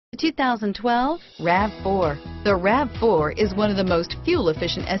2012 RAV4. The RAV4 is one of the most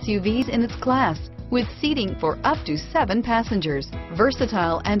fuel-efficient SUVs in its class, with seating for up to 7 passengers.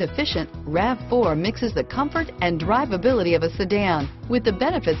 Versatile and efficient, RAV4 mixes the comfort and drivability of a sedan with the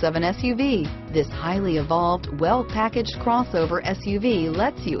benefits of an SUV. This highly evolved, well-packaged crossover SUV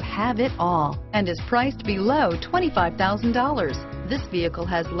lets you have it all and is priced below $25,000. This vehicle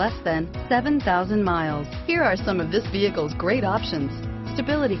has less than 7,000 miles. Here are some of this vehicle's great options: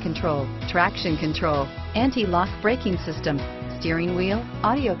 stability control, traction control, anti-lock braking system, steering wheel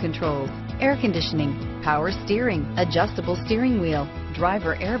audio controls, air conditioning, power steering, adjustable steering wheel,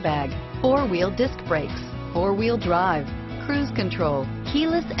 driver airbag, 4-wheel disc brakes, 4-wheel drive, cruise control,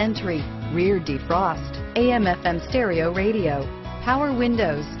 keyless entry, rear defrost, AM/FM stereo radio, power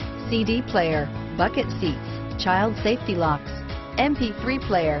windows, CD player, bucket seats, child safety locks, MP3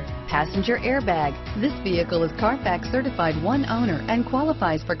 player, passenger airbag. This vehicle is Carfax certified one owner and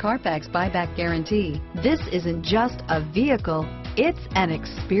qualifies for Carfax buyback guarantee. This isn't just a vehicle, it's an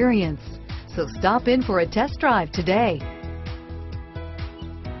experience. So stop in for a test drive today.